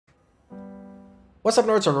What's up,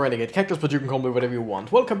 nerds? I'm Renegade Cactus, but you can call me whatever you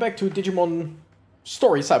want. Welcome back to Digimon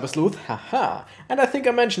Story Sleuth, haha. And I think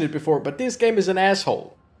I mentioned it before, but this game is an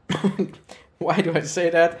asshole. Why do I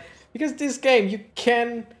say that? Because this game, you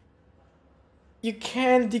can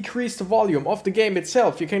decrease the volume of the game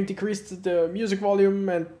itself. You can decrease the music volume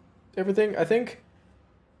and everything, I think.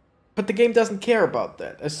 But the game doesn't care about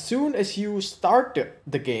that. As soon as you start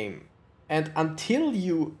the game, and until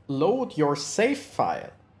you load your save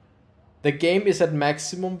file, the game is at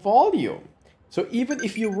maximum volume. So even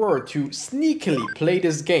if you were to sneakily play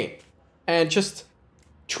this game and just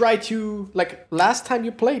try to, like last time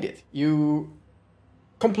you played it, you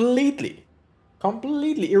completely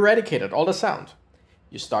eradicated all the sound.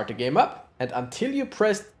 You start the game up, and until you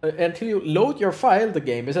load your file, the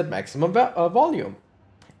game is at maximum volume.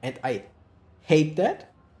 And I hate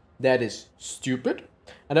that. That is stupid.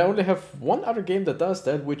 And I only have one other game that does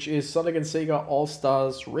that, which is Sonic and Sega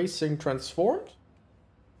All-Stars Racing Transformed.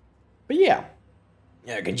 But yeah.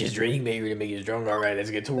 Yeah, I can just drink maybe to make you stronger. Alright, let's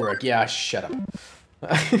get to work. Yeah, shut up.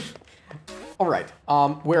 Alright,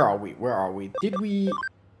 where are we? Did we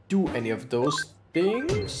do any of those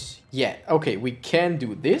things? Yeah, okay, we can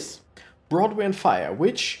do this. Broadway and Fire,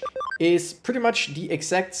 which is pretty much the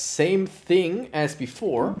exact same thing as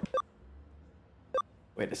before.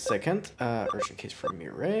 Wait a second. Urgent case from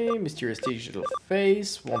Mireille, mysterious digital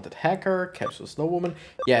face, wanted hacker, capsule snow woman.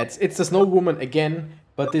 Yeah, it's the snow woman again,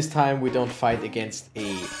 but this time we don't fight against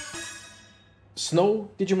a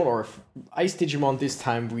snow Digimon or ice Digimon. This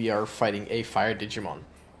time we are fighting a fire Digimon.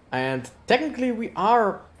 And technically we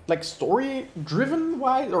are, like, story-wise,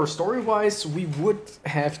 we would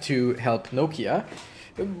have to help Nokia,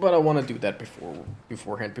 but I want to do that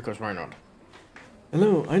beforehand, because why not?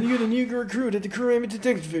 Hello, I need a new recruit at the Crime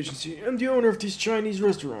Detective Agency. I'm the owner of this Chinese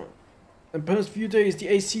restaurant. In the past few days, the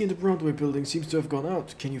AC in the Broadway building seems to have gone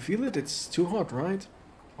out. Can you feel it? It's too hot, right?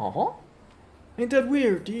 Uh-huh. Ain't that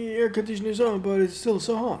weird? The air conditioner is on, but it's still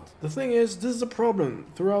so hot. The thing is, this is a problem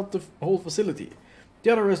throughout the whole facility.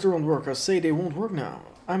 The other restaurant workers say they won't work now.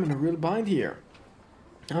 I'm in a real bind here.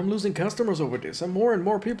 I'm losing customers over this, and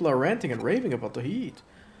more people are ranting and raving about the heat.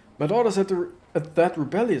 My daughter's at that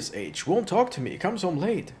rebellious age, won't talk to me, comes home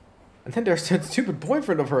late. And then there's that stupid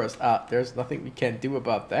boyfriend of hers. There's nothing we can do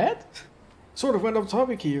about that? Sort of went off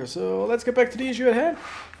topic here, so let's get back to the issue at hand.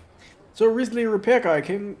 So recently a repair guy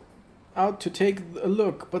came out to take a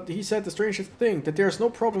look, but he said the strangest thing, that there's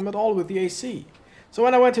no problem at all with the AC. So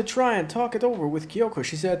when I went to try and talk it over with Kyoko,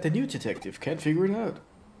 she said the new detective can't figure it out.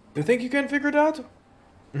 You think you can figure it out?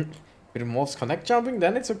 If it involves connect jumping,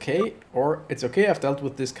 then it's okay. Or, it's okay, I've dealt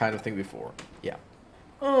with this kind of thing before. Yeah.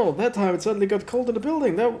 Oh, that time it suddenly got cold in the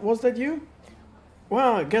building. Was that you?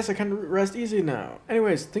 Well, I guess I can rest easy now.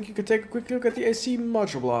 Anyways, think you could take a quick look at the AC?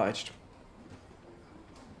 Much obliged.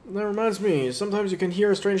 That reminds me, sometimes you can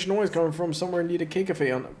hear a strange noise coming from somewhere near the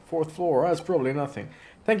K-Cafe on the 4th floor. That's probably nothing.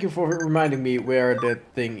 Thank you for reminding me where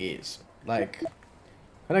that thing is. Like,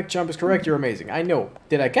 connect jump is correct, you're amazing. I know.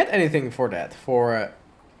 Did I get anything for that? For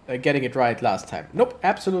getting it right last time? Nope,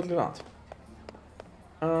 absolutely not.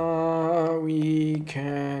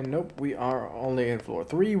 Nope, we are only in floor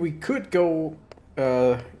 3. We could go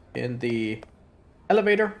in the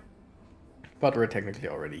elevator, but we're technically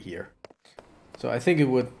already here. So I think it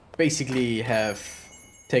would basically have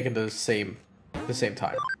taken the same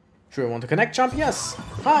time. Sure, I want to connect jump? Yes!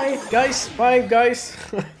 Hi, guys! Bye, guys!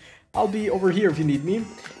 I'll be over here if you need me.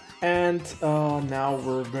 And now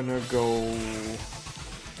we're gonna go...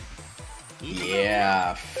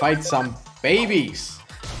 Yeah, fight some babies!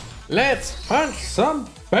 Let's punch some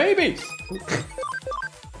babies!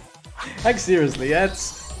 Like, seriously,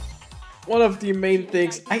 that's one of the main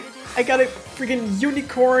things. I got a freaking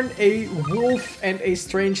unicorn, a wolf, and a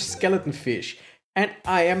strange skeleton fish. And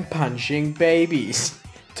I am punching babies.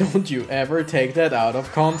 Don't you ever take that out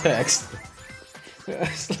of context.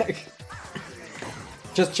 It's like...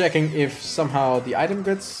 Just checking if somehow the item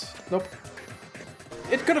gets... Nope.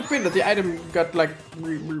 It could have been that the item got, like,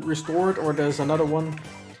 restored, or there's another one.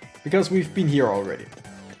 Because we've been here already.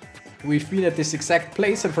 We've been at this exact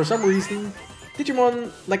place, and for some reason,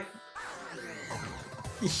 Digimon, like,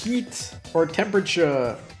 heat or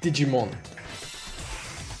temperature Digimon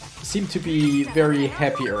seem to be very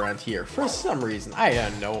happy around here. For some reason, I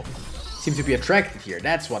don't know. Seem to be attracted here,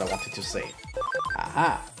 that's what I wanted to say.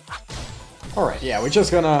 Aha. Alright, yeah, we're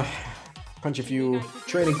just gonna punch a few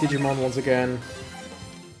training Digimon once again.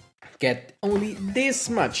 Get only this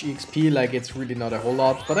much EXP, like it's really not a whole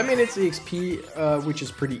lot, but I mean it's EXP which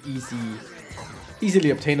is pretty easily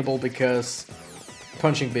obtainable because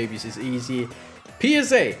punching babies is easy.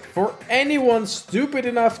 PSA, for anyone stupid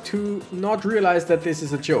enough to not realize that this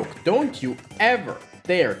is a joke, don't you ever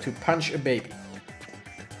dare to punch a baby.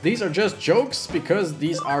 These are just jokes because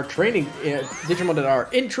these are training Digimon that are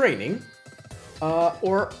in training,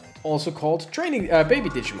 or also called training baby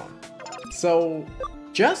Digimon. So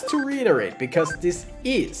just to reiterate, because this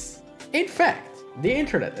is in fact the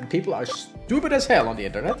internet and people are stupid as hell on the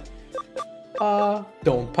internet,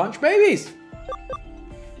 don't punch babies.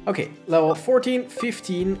 Okay, level 14,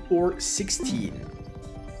 15 or 16.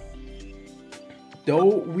 Though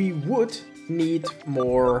we would need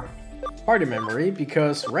more party memory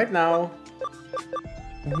because right now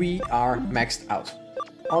we are maxed out.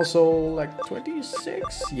 Also like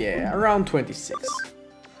 26? Yeah, around 26.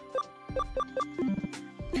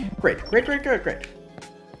 Great.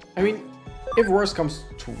 I mean, if worst comes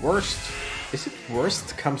to worst, is it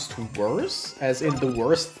worst comes to worse? As in the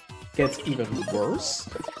worst gets even worse?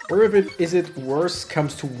 Or is it worse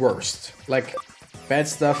comes to worst? Like bad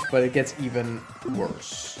stuff, but it gets even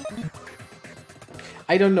worse.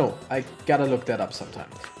 I don't know. I gotta look that up sometime.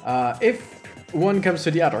 If one comes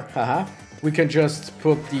to the other, haha, we can just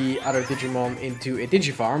put the other Digimon into a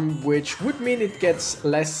Digifarm, which would mean it gets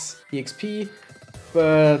less EXP,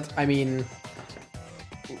 but I mean,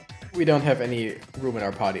 we don't have any room in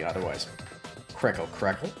our party otherwise. Crackle,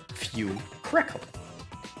 crackle, phew, crackle.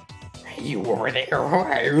 Hey, you over there, what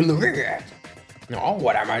are you looking at? Oh,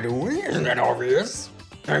 what am I doing? Isn't that obvious?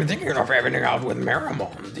 I'm thinking of having it out with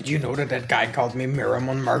Miramon. Did you know that guy called me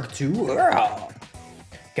Miramon Mark II?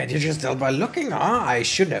 Can't you just tell by looking? I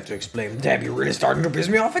shouldn't have to explain. Damn, you're really starting to piss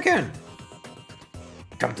me off again.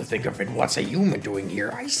 Come to think of it, what's a human doing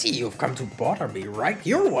here? I see you've come to bother me, right?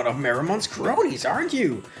 You're one of Miramon's cronies, aren't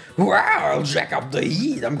you? Wow, I'll jack up the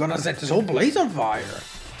heat. I'm gonna set this whole place on fire.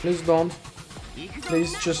 Please don't.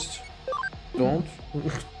 Please just don't.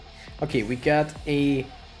 Okay, we got a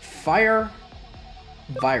fire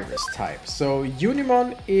virus type. So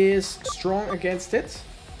Unimon is strong against it.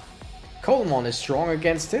 Colemon is strong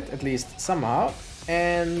against it, at least somehow.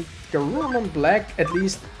 And Garurumon Black at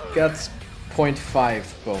least got 0.5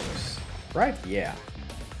 bonus. Right? Yeah.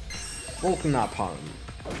 Volcanapalm.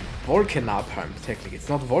 Volcanapalm, technically. It's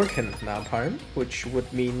not Volcanapalm, which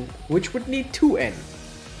would need 2N.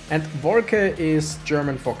 And Volke is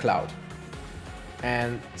German for cloud.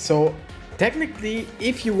 And so technically,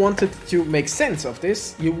 if you wanted to make sense of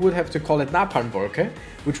this, you would have to call it Napalm Wolke,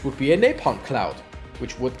 which would be a napalm cloud,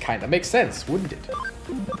 which would kind of make sense, wouldn't it?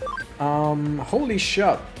 Holy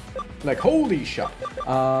shot. Like, holy shot.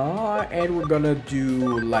 And we're gonna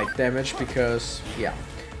do light damage because, yeah.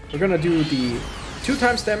 We're gonna do the 2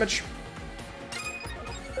 times damage.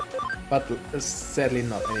 But sadly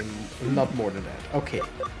not more than that. Okay.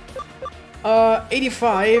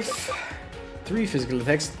 85. 3 physical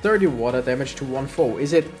attacks, 30 water damage to 1 foe.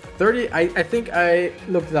 Is it 30? I think I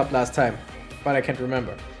looked it up last time, but I can't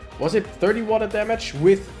remember. Was it 30 water damage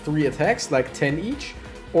with 3 attacks, like 10 each?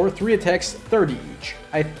 Or 3 attacks, 30 each?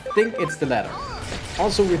 I think it's the latter.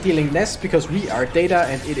 Also, we're dealing less because we are data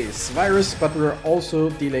and it is virus, but we're also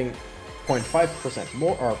dealing 0.5%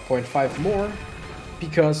 more, or 0.5 more,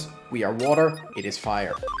 because we are water, it is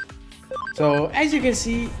fire. So, as you can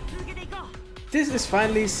see, this is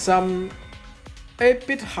finally a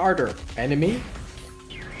bit harder enemy,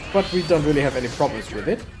 but we don't really have any problems with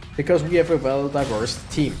it because we have a well-diverse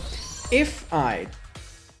team. If I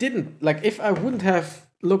wouldn't have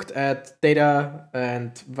looked at data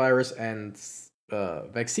and virus and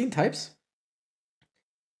vaccine types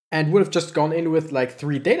and would have just gone in with like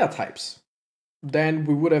 3 data types, then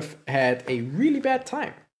we would have had a really bad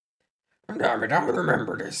time. Damn it, I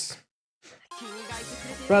remember this.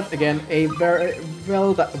 But again, a very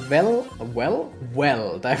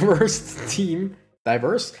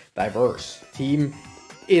diverse team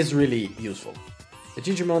is really useful. The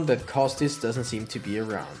Digimon that caused this doesn't seem to be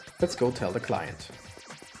around. Let's go tell the client.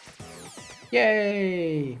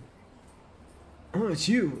 Yay! Oh, it's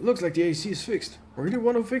you. Looks like the AC is fixed. Were you the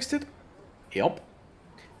one who fixed it? Yup.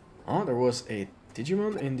 Oh, there was a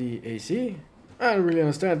Digimon in the AC? I don't really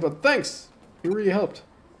understand, but thanks! You really helped.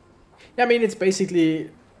 Yeah, I mean, it's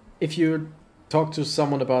basically if you talk to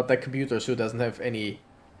someone about that computers who doesn't have any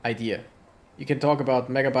idea. You can talk about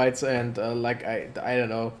megabytes and like, I don't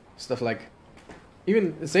know, stuff like,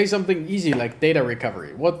 even say something easy like data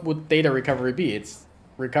recovery. What would data recovery be? It's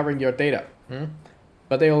recovering your data.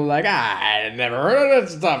 But they'll like, I never heard of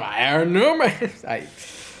that stuff. I don't know, man.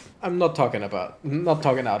 I'm not talking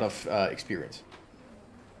out of experience.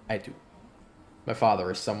 I do. My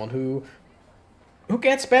father is someone who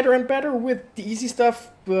gets better and better with the easy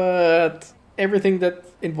stuff, but everything that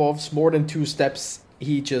involves more than 2 steps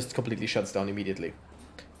he just completely shuts down immediately.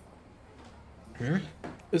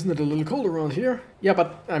 Isn't it a little cold around here? Yeah,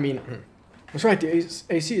 but I mean, that's right, the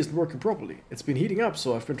AC isn't working properly. It's been heating up,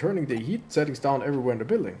 so I've been turning the heat settings down everywhere in the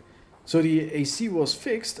building. So the AC was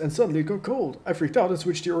fixed and suddenly it got cold. I freaked out and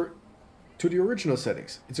switched to the original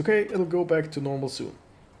settings. It's okay, it'll go back to normal soon.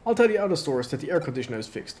 I'll tell the other stores that the air conditioner is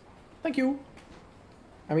fixed. Thank you.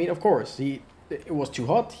 I mean, of course, it was too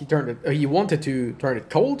hot. He wanted to turn it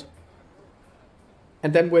cold.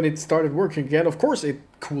 And then when it started working again, of course it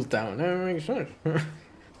cooled down. That makes sense.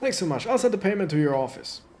 Thanks so much. I'll send the payment to your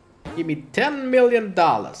office. Give me $10 million.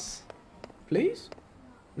 Please?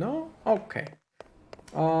 No? Okay.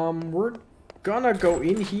 We're gonna go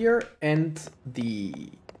in here and the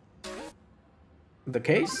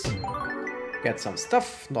case. Get some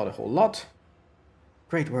stuff, not a whole lot.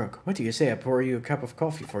 Great work. What do you say I pour you a cup of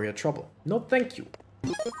coffee for your trouble? No, thank you.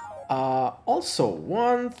 Also,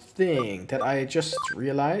 one thing that I just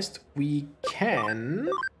realized, we can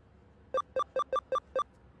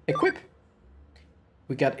equip.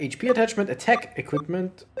 We got HP attachment, attack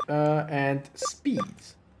equipment, and speed.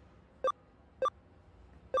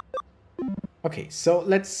 Okay, so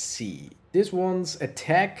let's see. This one's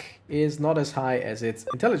attack is not as high as its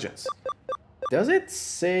intelligence. Does it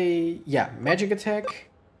say... yeah, magic attack?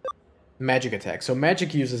 Magic attack. So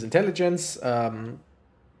magic uses intelligence,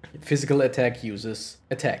 physical attack uses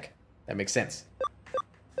attack. That makes sense.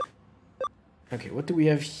 Okay, what do we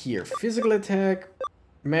have here? Physical attack,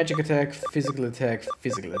 magic attack, physical attack,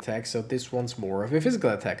 physical attack. So this one's more of a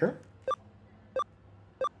physical attacker.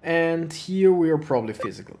 And here we are probably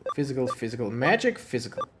physical. Physical, physical, magic,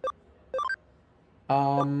 physical.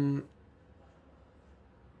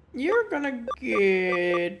 You're gonna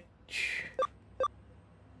get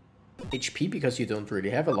HP because you don't really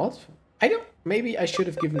have a lot. Maybe I should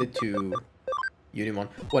have given it to Unimon.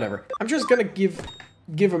 Whatever. I'm just gonna give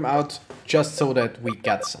him out just so that we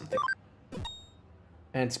got something.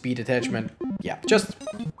 And speed attachment. Yeah, just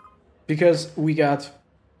because we got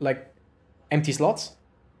like empty slots.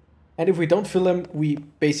 And if we don't fill them, we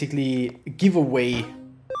basically give away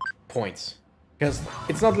points. Because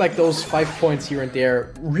it's not like those 5 points here and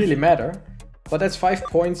there really matter. But that's 5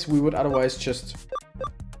 points we would otherwise just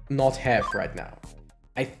not have right now.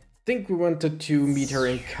 I think we wanted to meet her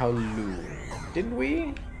in Kowloon, didn't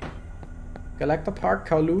we? Galacta Park,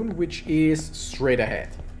 Kowloon, which is straight ahead.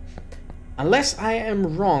 Unless I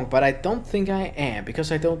am wrong, but I don't think I am,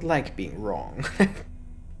 because I don't like being wrong.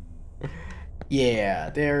 Yeah,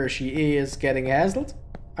 there she is getting hassled.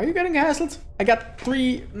 Are you getting hassled? I got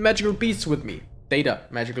 3 magical beasts with me. Data,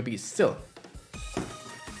 magical beasts, still.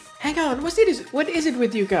 Hang on, what is it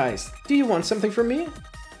with you guys? Do you want something from me?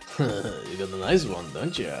 You got a nice one,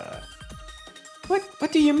 don't you?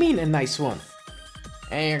 What do you mean, a nice one?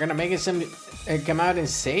 Hey, you're gonna make it come out and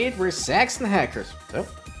say it? We're Saxon hackers. Oh,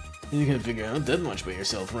 you can figure out that much by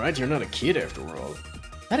yourself, right? You're not a kid after all.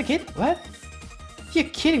 Not a kid? What? You're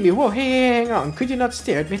kidding me. Whoa, hey, hang on. Could you not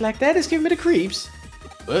stare at me like that? It's giving me the creeps.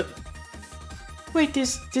 What? Wait,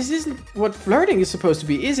 this isn't what flirting is supposed to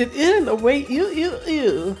be, is it? No way.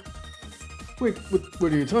 Ew. Wait,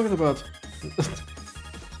 what are you talking about?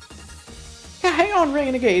 Yeah, hang on,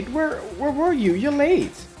 Renegade. Where were you? You're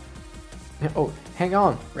late. Oh, hang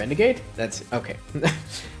on, Renegade? That's okay.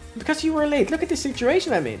 Because you were late. Look at the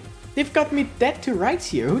situation I'm in. They've got me dead to rights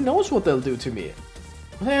here. Who knows what they'll do to me?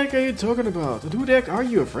 What the heck are you talking about? Who the heck are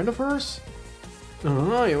you? A friend of hers?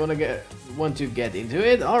 Oh, you want to get into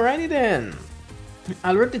it? Alrighty then.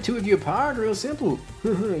 I'll rip the two of you apart. Real simple.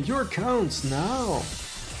 Your accounts now.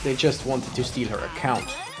 They just wanted to steal her account.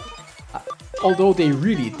 Although they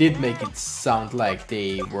really did make it sound like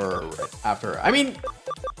they were after her. I mean,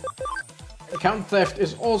 account theft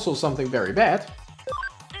is also something very bad.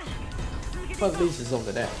 But at least it's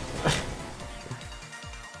only that.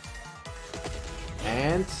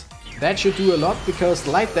 And that should do a lot because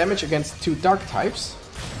light damage against 2 dark types.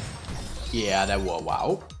 Yeah, that was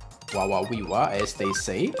wow. Wow, wee wah, as they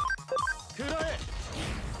say.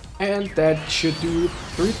 And that should do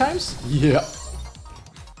 3 times? Yeah.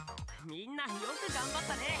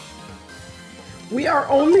 We are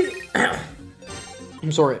only...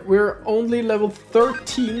 I'm sorry, we're only level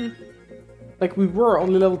 13. Like we were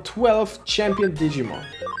only level 12 champion Digimon.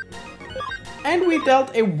 And we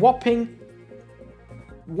dealt a whopping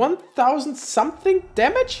 1000 something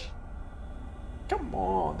damage? Come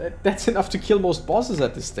on, that's enough to kill most bosses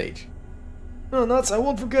at this stage. Oh nuts, I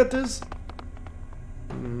won't forget this.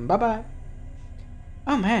 Bye bye.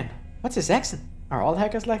 Oh man, what's a Saxon? Are all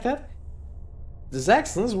hackers like that? The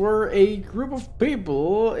Saxons were a group of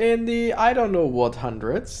people in the I don't know what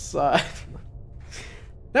hundreds.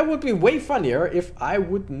 That would be way funnier if I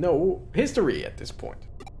would know history at this point.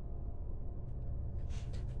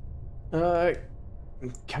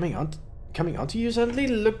 Coming on to you suddenly?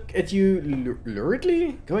 Look at you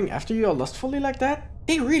luridly? Going after you all lustfully like that?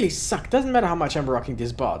 They really suck. Doesn't matter how much I'm rocking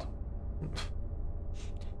this bod.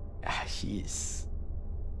 She's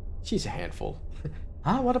a handful.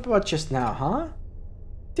 Huh? What about just now, huh?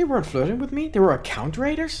 They weren't flirting with me? They were account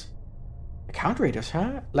raiders? Account raiders,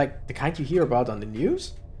 huh? Like the kind you hear about on the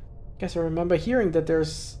news? Guess I remember hearing that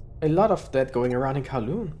there's a lot of that going around in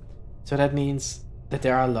Kowloon. So that means that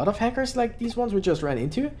there are a lot of hackers like these ones we just ran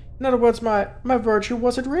into? In other words, my virtue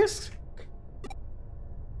was at risk?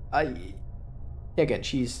 Again,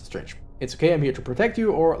 she's strange. It's okay, I'm here to protect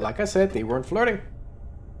you, or like I said, they weren't flirting.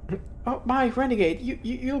 Oh, my renegade,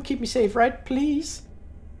 you'll keep me safe, right? Please?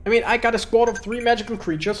 I mean, I got a squad of 3 magical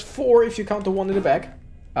creatures, 4 if you count the one in the back.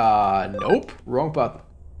 Nope. Wrong button.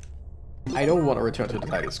 I don't want to return to the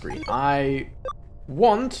title screen. I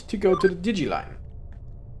want to go to the Digiline.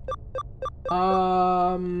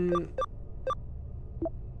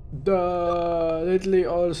 Lately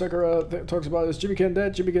all Sakura talks about is Jimmy Ken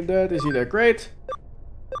dead, Jimmy Ken dead, is he that great?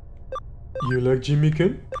 You like Jimmy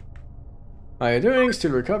Ken? How are you doing?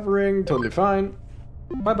 Still recovering, totally fine.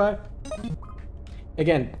 Bye-bye.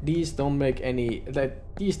 Again, these don't make any,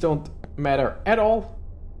 these don't matter at all.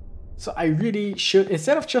 So I really should,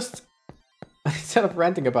 instead of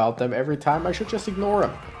ranting about them every time, I should just ignore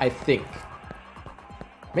them, I think.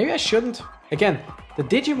 Maybe I shouldn't. Again, the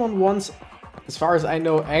Digimon ones, as far as I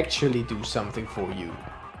know, actually do something for you.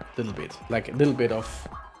 A little bit. Like a little bit of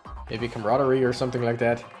maybe camaraderie or something like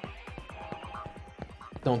that.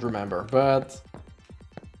 Don't remember. But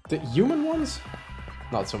the human ones,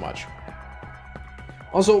 not so much.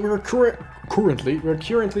 Also, we're currently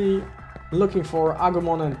looking for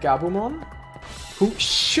Agumon and Gabumon, who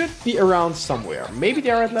should be around somewhere. Maybe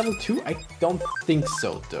they are at level 2? I don't think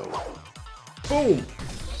so, though. Boom!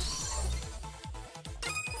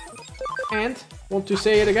 And, want to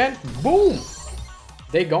say it again? Boom!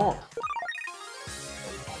 They gone.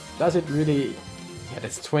 Does it really... Yeah,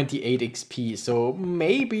 that's 28 XP, so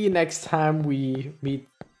maybe next time we meet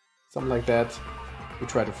something like that, we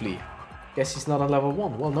try to flee. Guess he's not on level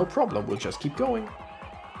 1. Well, no problem, we'll just keep going.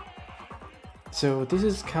 So, this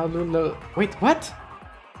is Kowloon level... Wait, what?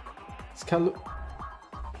 It's Kowloon...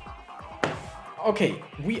 Okay,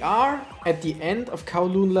 we are at the end of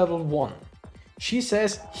Kowloon level 1. She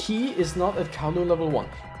says he is not at Kowloon level 1.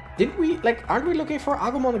 Didn't we, like, aren't we looking for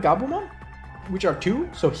Agumon and Gabumon? Which are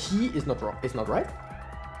 2, so he is not wrong, is not right.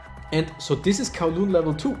 And so this is Kowloon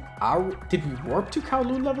level 2. Did we warp to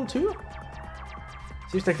Kowloon level 2?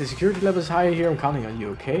 Seems like the security level is higher here, I'm counting on you,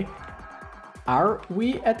 okay? Are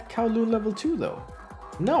we at Kowloon level 2 though?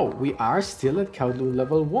 No, we are still at Kowloon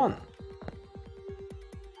level 1.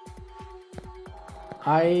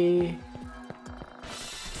 I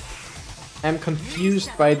am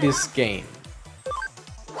confused by this game.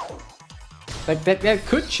 Like that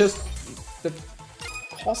could just, that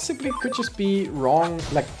possibly could just be wrong.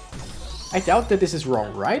 Like, I doubt that this is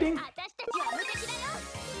wrong writing,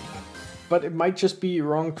 but it might just be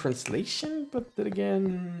wrong translation. But then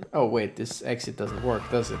again, oh wait, this exit doesn't work,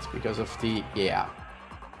 does it? Because of the, yeah,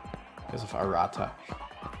 because of Arata.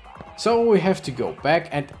 So we have to go back,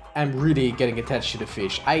 and I'm really getting attached to the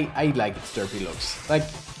fish. I like its derpy looks. Like,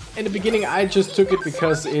 in the beginning I just took it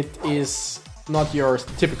because it is not your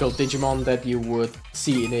typical Digimon that you would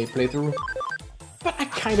see in a playthrough. But I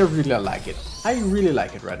kind of really like it. I really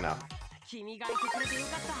like it right now.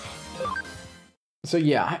 So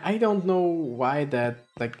yeah, I don't know why that,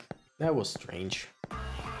 like, that was strange.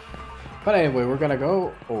 But anyway, we're gonna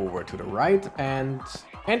go over to the right and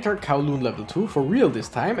enter Kowloon level 2 for real this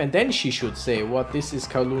time, and then she should say what this is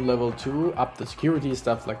Kowloon level 2, up the security,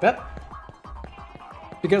 stuff like that.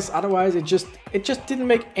 Because otherwise it just didn't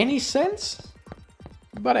make any sense.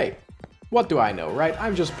 But hey, what do I know, right?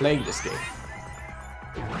 I'm just playing this game.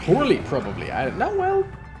 Poorly, probably. I don't know, well...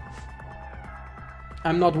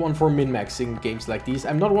 I'm not one for min-maxing games like these.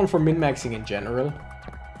 I'm not one for min-maxing in general.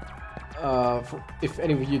 If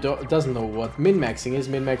any of you doesn't know what min-maxing is,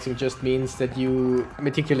 min-maxing just means that you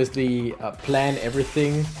meticulously plan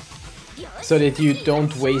everything so that you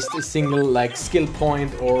don't waste a single, like, skill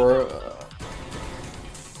point or,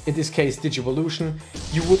 in this case, Digivolution.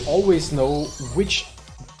 You would always know which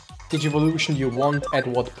Digivolution you want at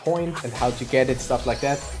what point and how to get it, stuff like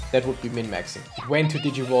that. That would be min-maxing. When to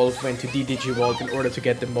Digivolve, when to de-Digivolve in order to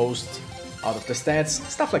get the most out of the stats,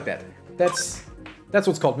 stuff like that. That's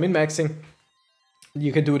what's called min-maxing.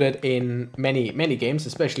 You can do that in many games,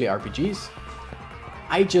 especially RPGs.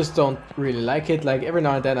 I just don't really like it. Like every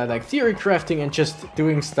now and then I like theory crafting and just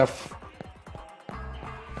doing stuff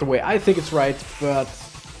the way I think it's right, but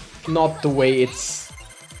not the way it's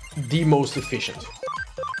the most efficient.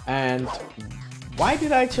 And why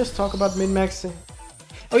did I just talk about min-maxing?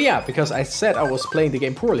 Oh yeah, because I said I was playing the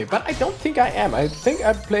game poorly, but I don't think I am. I think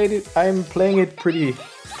I'm playing it pretty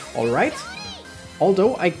alright.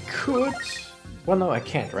 Although I could... Well, no, I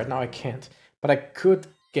can't. Right now I can't. But I could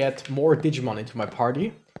get more Digimon into my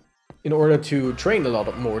party in order to train a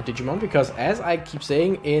lot more Digimon, because as I keep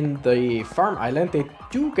saying, in the farm island they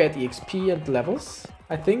do get EXP and levels,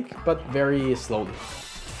 I think, but very slowly.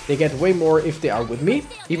 They get way more if they are with me,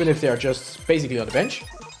 even if they are just basically on the bench.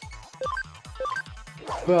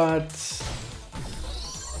 But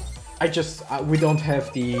I just we don't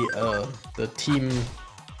have the team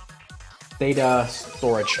data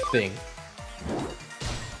storage thing,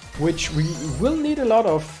 which we will need a lot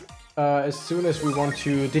of as soon as we want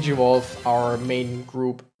to digivolve our main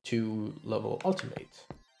group to level ultimate.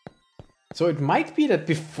 So it might be that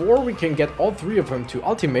before we can get all three of them to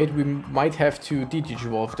ultimate, we might have to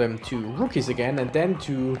digivolve them to rookies again and then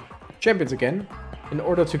to champions again, in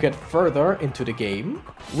order to get further into the game,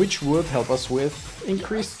 which would help us with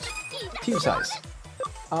increased team size.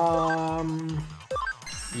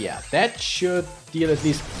 Yeah, that should deal at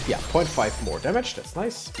least 0.5 more damage. That's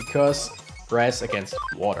nice, because grass against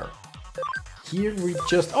water. Here we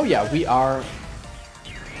just... Oh yeah, we are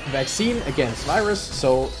vaccine against virus,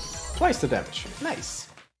 so twice the damage. Nice.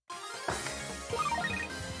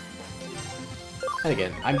 And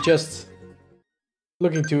again, I'm just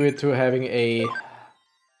looking to it to having a...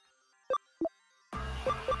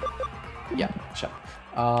 Yeah, shut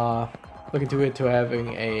up. Looking to it to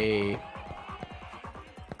having a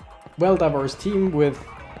well-diverse team with,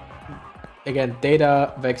 again,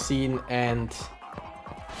 data, vaccine, and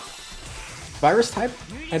virus type.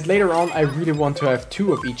 And later on, I really want to have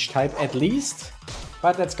 2 of each type at least.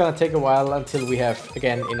 But that's gonna take a while until we have,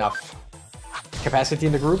 again, enough capacity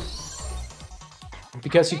in the group.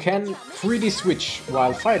 Because you can freely switch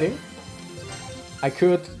while fighting. I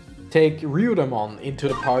could take Ryudamon into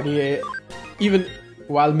the party even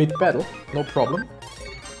while mid-battle, no problem.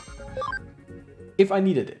 If I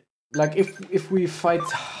needed it. Like if we fight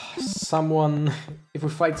someone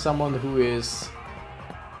who is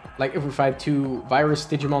like, if we fight 2 virus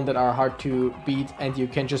Digimon that are hard to beat and you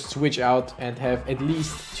can just switch out and have at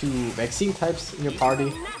least 2 vaccine types in your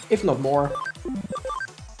party, if not more,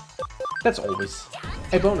 that's always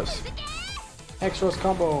a bonus. Extras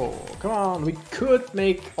combo, come on, we could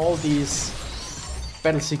make all these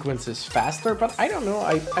battle sequences faster, but I don't know,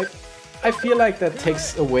 I feel like that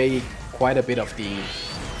takes away quite a bit of the,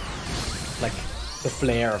 like, the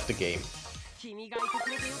flair of the game.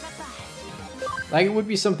 Like, it would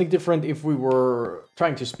be something different if we were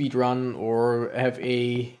trying to speedrun or have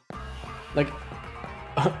a, like,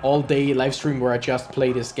 all-day live stream where I just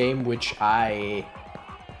play this game, which I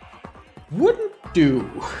wouldn't do.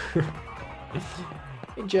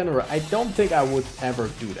 In general, I don't think I would ever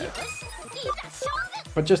do that.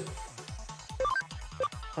 But just...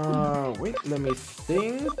 wait, let me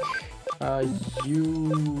think. Like,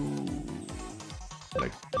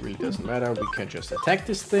 really doesn't matter. We can just attack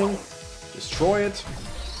this thing. Destroy it.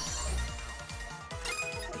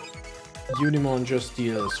 Unimon just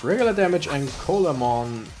deals regular damage, and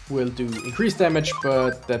Colamon will do increased damage,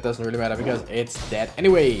 but that doesn't really matter because it's dead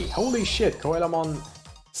anyway. Holy shit, Colamon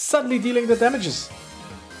suddenly dealing the damages.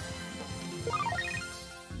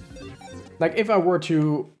 Like, if I were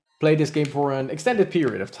to play this game for an extended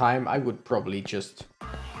period of time, I would probably just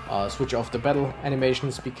switch off the battle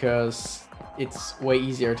animations, because it's way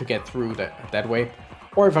easier to get through that way.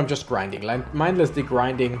 Or if I'm just grinding, like mindlessly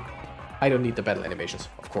grinding, I don't need the battle animations,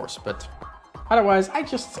 of course, but otherwise I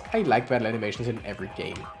like battle animations in every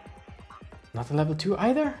game. Not a level 2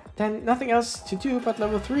 either? Then nothing else to do but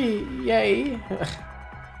level 3, yay!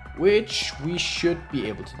 Which we should be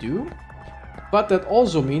able to do. But that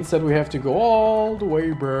also means that we have to go all the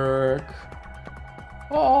way back.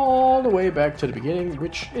 All the way back to the beginning,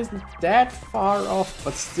 which isn't that far off,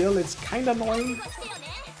 but still it's kinda annoying.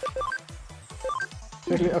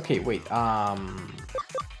 Okay, wait, yeah,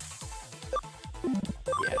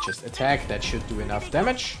 just attack, that should do enough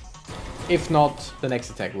damage. If not, the next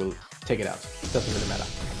attack will take it out. Doesn't really matter.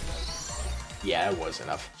 Yeah, it was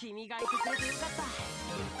enough.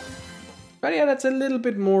 But yeah, that's a little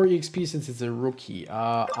bit more EXP since it's a rookie.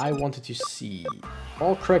 I wanted to see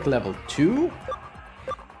all crack level 2.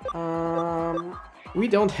 We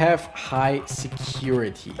don't have high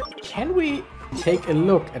security. Can we take a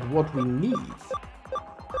look at what we need?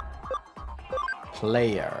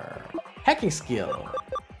 Player. Hacking skill.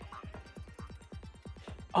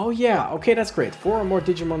 Oh yeah, okay, that's great. 4 or more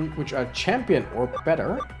Digimon which are champion or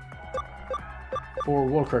better for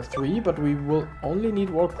Warcraft 3, but we will only need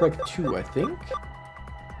Warcraft 2, I think.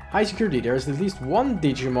 High security, there is at least one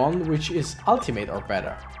Digimon which is ultimate or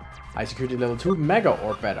better. High security level 2, Mega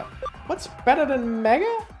or better. What's better than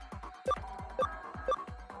Mega?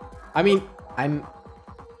 I mean, I'm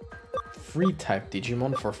free type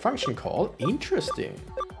Digimon for function call. Interesting.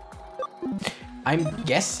 I'm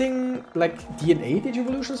guessing like DNA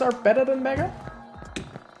Digivolutions are better than Mega?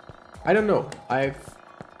 I don't know.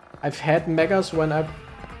 I've had Megas when I...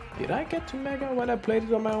 Did I get to Mega when I played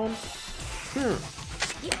it on my own?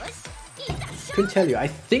 Couldn't tell you. I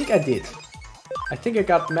think I did. I think I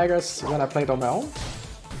got Megas when I played on my own.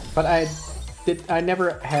 But I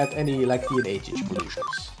never had any like DNA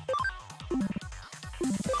Digivolutions.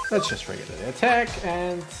 Let's just regularly attack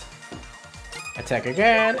and attack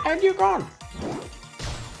again, and you're gone.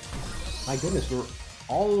 My goodness, we're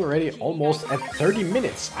already almost at 30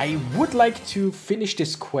 minutes. I would like to finish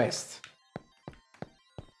this quest.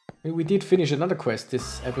 I mean, we did finish another quest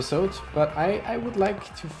this episode, but I would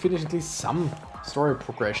like to finish at least some story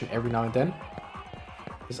progression every now and then.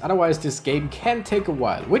 Because otherwise this game can take a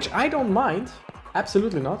while, which I don't mind.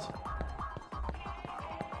 Absolutely not.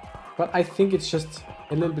 But I think it's just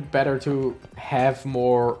a little bit better to have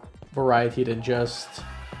more variety than just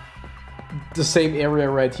the same area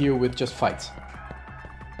right here with just fights.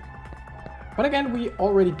 But again, we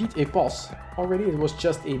already beat a boss. Already it was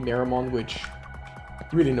just a Meramon, which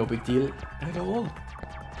really no big deal at all.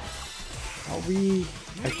 I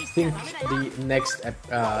think the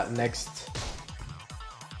next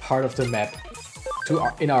part of the map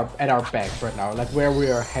at our back right now, like where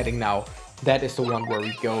we are heading now, that is the one where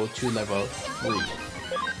we go to level 3.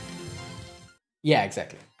 Yeah,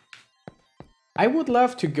 exactly. I would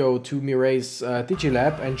love to go to Mirai's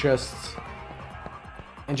Digilab and just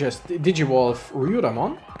Digivolve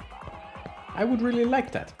Ryudamon. I would really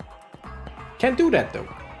like that. Can't do that though.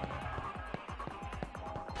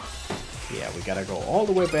 Yeah, we gotta go all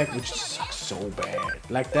the way back, which sucks so bad.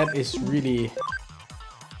 Like that is really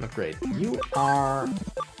not great. You are...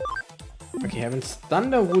 Okay, Heaven's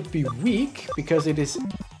Thunder would be weak because it is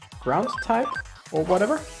ground type or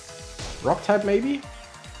whatever. Rock type maybe.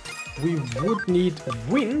 We would need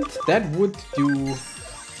wind. That would do...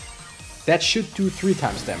 That should do 3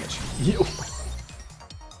 times damage.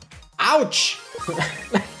 Ouch!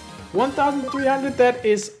 1300, that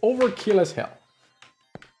is overkill as hell.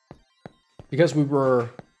 Because we were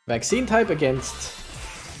vaccine type against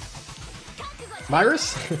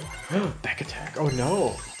virus. Back attack, oh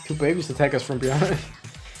no. 2 babies attack us from behind.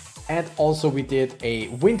 And also we did a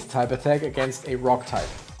wind type attack against a rock type.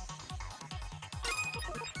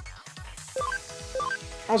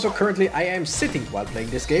 Also currently I am sitting while playing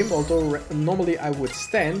this game, although normally I would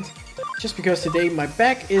stand. Just because today my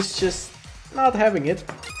back is just not having it.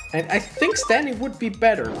 And I think standing would be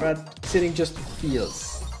better, but sitting just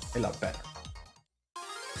feels a lot better.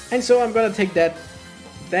 And so I'm gonna take that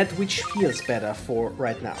which feels better for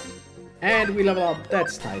right now. And we level up,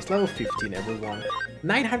 that's nice, level 15 everyone.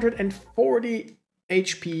 940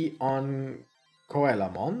 HP on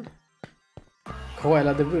Koalamon.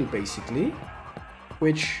 Koala Devil basically.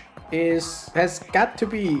 Which has got to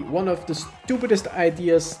be one of the stupidest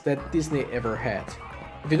ideas that Disney ever had.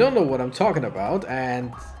 If you don't know what I'm talking about,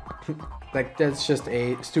 and like that's just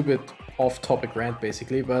a stupid off-topic rant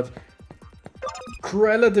basically, but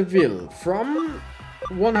Cruella de Vil from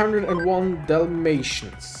 101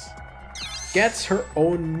 Dalmatians gets her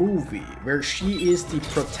own movie where she is the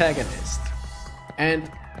protagonist.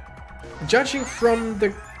 And judging from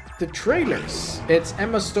the trailers, it's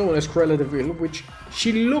Emma Stone as Cruella de Vil, which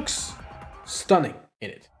she looks stunning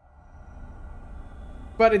in it.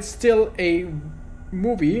 But it's still a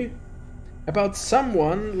movie about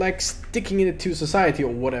someone like sticking it to society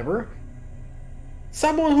or whatever.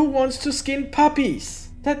 Someone who wants to skin puppies.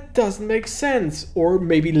 That doesn't make sense. Or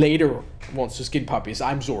maybe later wants to skin puppies.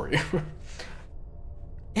 I'm sorry.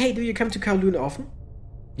 Hey, do you come to Kowloon often?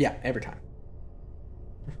 Yeah, every time.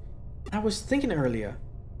 I was thinking earlier.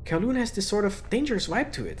 Kowloon has this sort of dangerous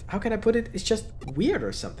vibe to it. How can I put it? It's just weird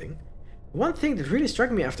or something. One thing that really struck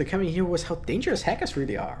me after coming here was how dangerous hackers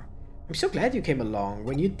really are. I'm so glad you came along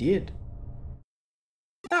when you did.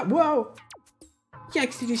 Ah, whoa!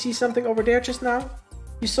 Yikes, did you see something over there just now?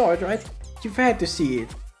 You saw it, right? You've had to see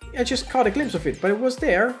it. I just caught a glimpse of it, but it was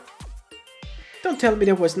there. Don't tell me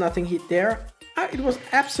there was nothing there. It was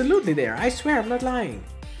absolutely there. I swear, I'm not lying.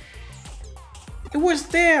 It was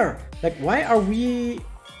there! Like, why are we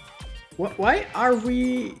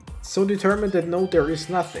so determined that no, there is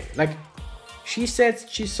nothing? Like, she said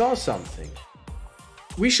she saw something.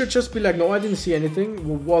 we should just be like, no, I didn't see anything.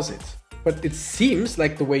 What was it? But it seems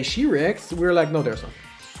like the way she reacts, we're like, no, there's nothing.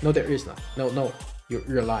 No, there is nothing. No,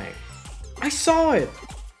 you're lying. I saw it.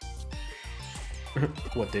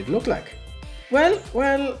 What did it look like? Well,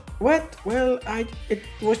 what? Well, it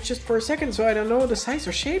was just for a second, so I don't know the size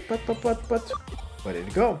or shape, but where did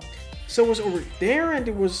it go? So it was over there and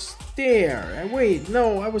it was there. Wait,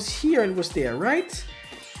 no, I was here and it was there, right?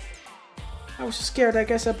 I was scared, I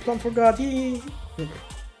guess I plumb forgot.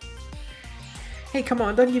 Hey, come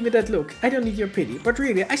on, don't give me that look. I don't need your pity, but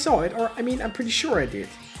really, I saw it, or I mean, I'm pretty sure I did.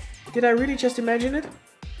 Did I really just imagine it?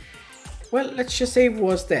 Well, let's just say it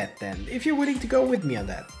was that then, if you're willing to go with me on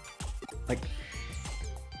that. Like,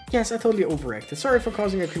 yes, I totally overacted. Sorry for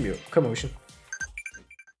causing a commotion.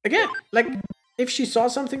 Again, like, if she saw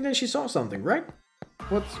something, then she saw something, right?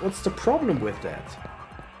 What's the problem with that?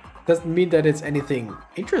 Doesn't mean that it's anything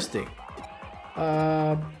interesting.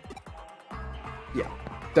 Yeah,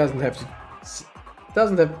 doesn't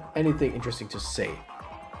have anything interesting to say.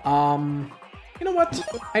 You know what?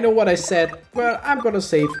 I know what I said. Well, I'm gonna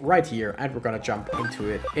save right here, and we're gonna jump into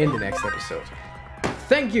it in the next episode.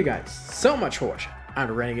 Thank you guys so much for watching. I'm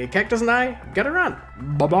the Renegade Cactus, and I gotta run.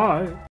 Bye bye.